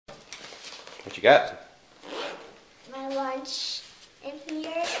What you got? My lunch in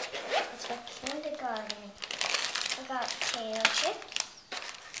here is for kindergarten. I got potato chips,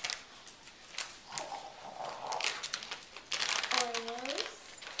 Oreos,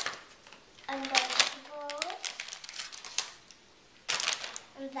 and vegetables,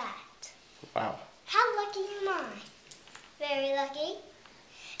 and that. Wow. How lucky am I? Very lucky.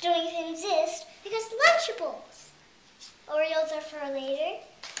 Don't even exist because Lunchables. Oreos are for later,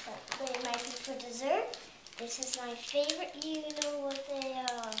 but they might be for dessert. This is my favorite. You know what they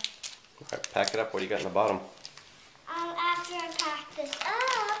are. All right, pack it up. What do you got in the bottom? After I pack this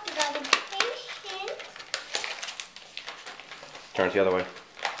up, you gotta be patient. Turn it the other way.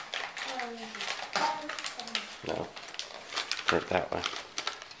 No. Turn it that way.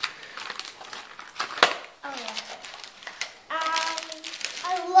 Oh yeah.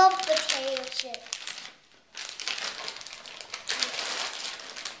 I love potato chips.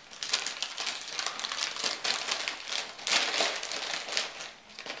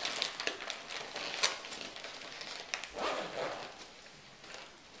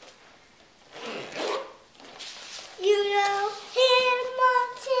 You know, in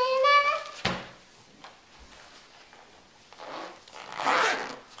Montana.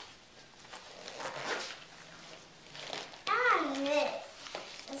 And this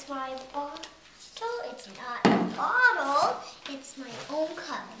is my bottle. It's not a bottle, it's my own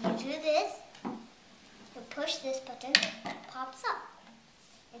cup. You do this, you push this button, it pops up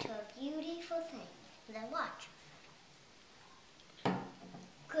into a beautiful thing. And then watch.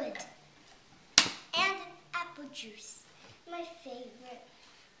 Good. And apple juice, my favorite.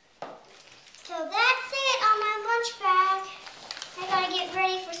 So that's it on my lunch bag. I gotta get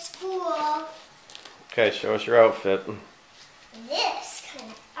ready for school. Okay, show us your outfit. This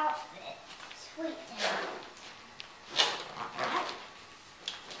kind of outfit, sweet down.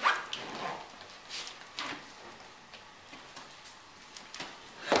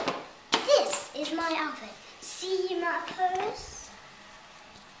 This is my outfit. See my purse?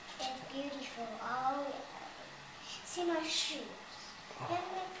 It's beautiful. Oh, yeah. See my shoes. They have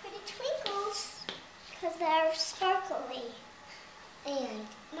my pretty twinkles because they're sparkly. And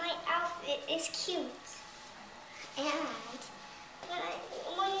my outfit is cute. And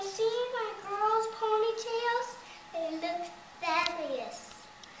when you see my girls' ponytails, they look fabulous.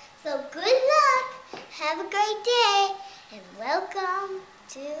 So good luck, have a great day, and welcome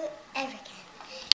to Evercam.